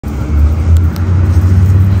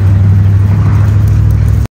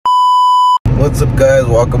What's up, guys?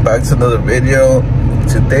 Welcome back to another video.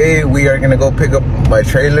 Today we are gonna go pick up my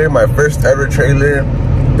trailer, my first ever trailer,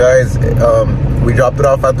 guys. We dropped it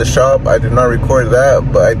off at the shop. I did not record that,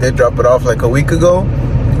 but I did drop it off like a week ago,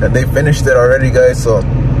 and they finished it already, guys. So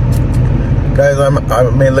guys, I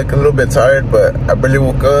may look a little bit tired, but I barely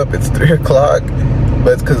woke up. It's 3 o'clock,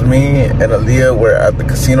 but it's because me and Aaliyah were at the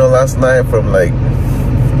casino last night from like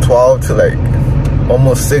 12 to like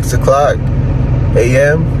almost 6 o'clock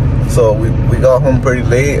a.m. So we got home pretty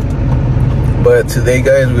late. But today,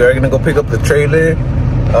 guys, we are gonna go pick up the trailer.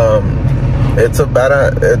 It's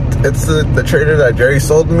the trailer that Jerry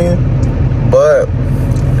sold me, but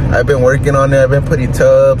I've been working on it. I've been putting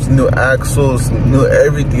tubs, new axles, new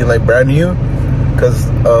everything, like brand new, because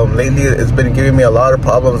lately it's been giving me a lot of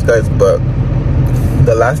problems, guys. But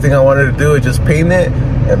the last thing I wanted to do is just paint it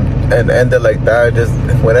and end it like that. Just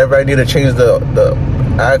whenever I need to change the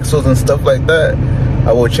axles and stuff like that,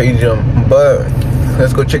 I will change them. But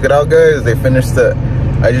let's go check it out, guys. They finished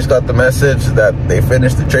I just got the message that they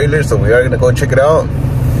finished the trailer, so we are gonna go check it out.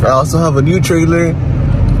 I also have a new trailer.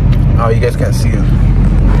 Oh, you guys can't see it.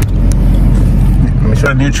 Let me show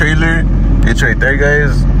you the new trailer. It's right there,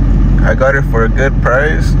 guys. I got it for a good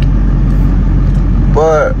price,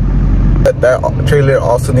 but that trailer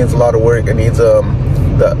also needs a lot of work. It needs the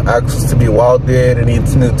axles to be welded. It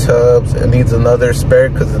needs new tubs. It needs another spare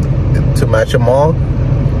to match them all.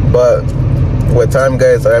 But with time,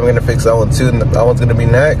 guys, I'm gonna fix that one too, and that one's gonna be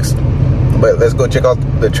next. But let's go check out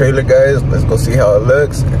the trailer, guys. Let's go see how it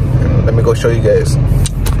looks, and let me go show you guys.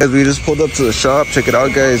 Guys, we just pulled up to the shop. Check it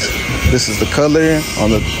out, guys. This is the color on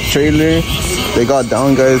the trailer. They got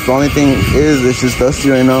down, guys. The only thing is it's just dusty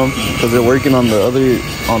right now because they're working on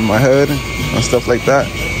on my hood and stuff like that.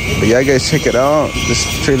 But yeah, guys, check it out. This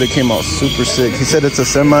trailer came out super sick. He said it's a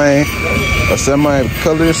semi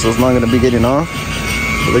color, so it's not gonna be getting off.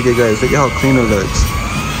 But look at, guys, look at how clean it looks.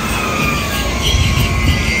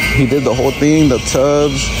 He did the whole thing, the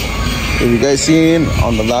tubs. If you guys seen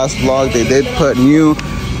on the last vlog, they did put new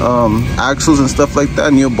axles and stuff like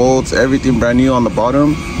that, new bolts, everything brand new on the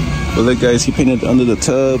bottom. But look, guys, he painted under the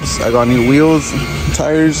tubs. I got new wheels,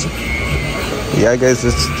 tires. Yeah, guys,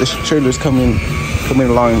 this trailer's coming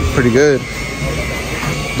along pretty good.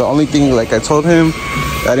 The only thing, like I told him,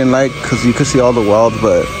 I didn't like, because you could see all the welds,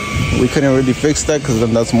 but we couldn't really fix that because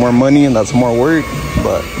then that's more money and that's more work.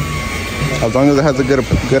 But as long as it has a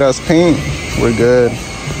good ass paint, we're good.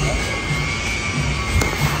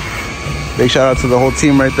 Big shout out to the whole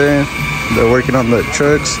team right there. They're working on the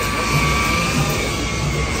trucks.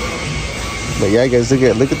 But yeah, guys,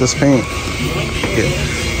 look at this paint.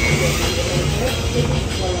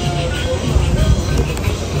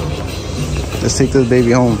 Let's take this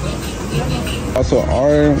baby home. Also,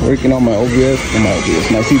 working on my OBS and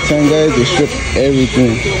my C10, guys. They stripped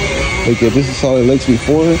everything. Like, this is how it looks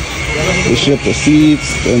before. They stripped the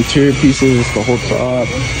seats, the interior pieces, the whole top,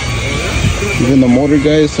 even the motor,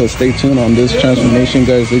 guys. So stay tuned on this transformation,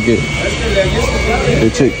 guys. They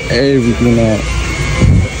took everything out,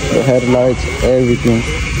 the headlights, everything.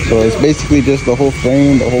 So it's basically just the whole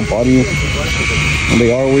frame, the whole body. And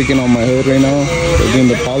they are working on my hood right now. They're doing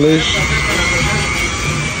the polish.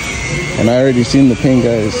 And I already seen the paint,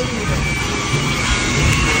 guys.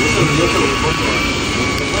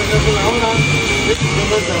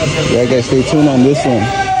 Yeah, guys, stay tuned on this one.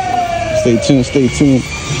 Stay tuned.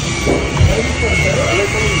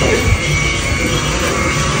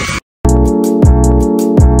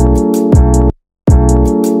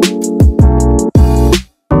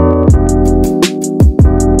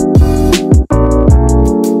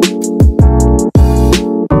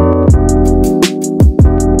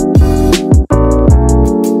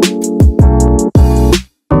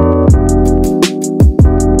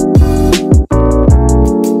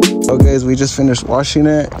 We just finished washing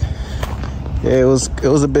it. Yeah, it was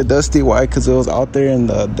a bit dusty. Why? Because it was out there in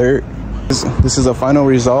the dirt. This is a final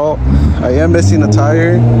result. I am missing a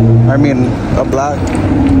tire. I mean a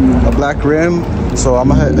black rim. So I'm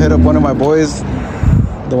gonna hit up one of my boys,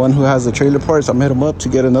 the one who has the trailer parts. I'm gonna hit him up to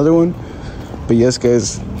get another one. But yes,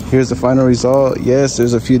 guys, here's the final result. Yes,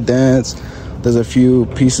 there's a few dents. There's a few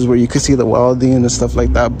pieces where you could see the welding and stuff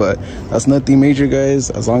like that, but that's nothing major, guys.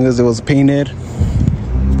 As long as it was painted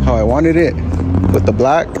how I wanted it, with the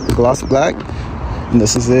gloss black, and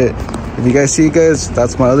this is it. If you guys see, guys,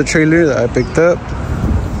 that's my other trailer that I picked up.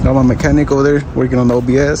 Got my mechanic over there working on the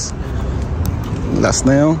OBS last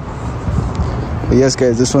now. But yes,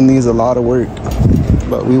 guys, this one needs a lot of work,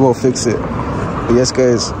 but we will fix it. But yes,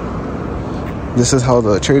 guys, this is how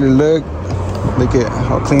the trailer look. Look at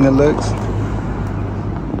how clean it looks.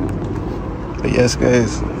 But yes,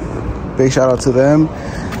 guys, big shout out to them.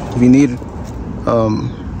 If you need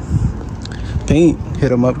paint,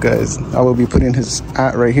 hit him up, guys. I will be putting his @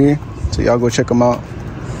 right here, so y'all go check him out.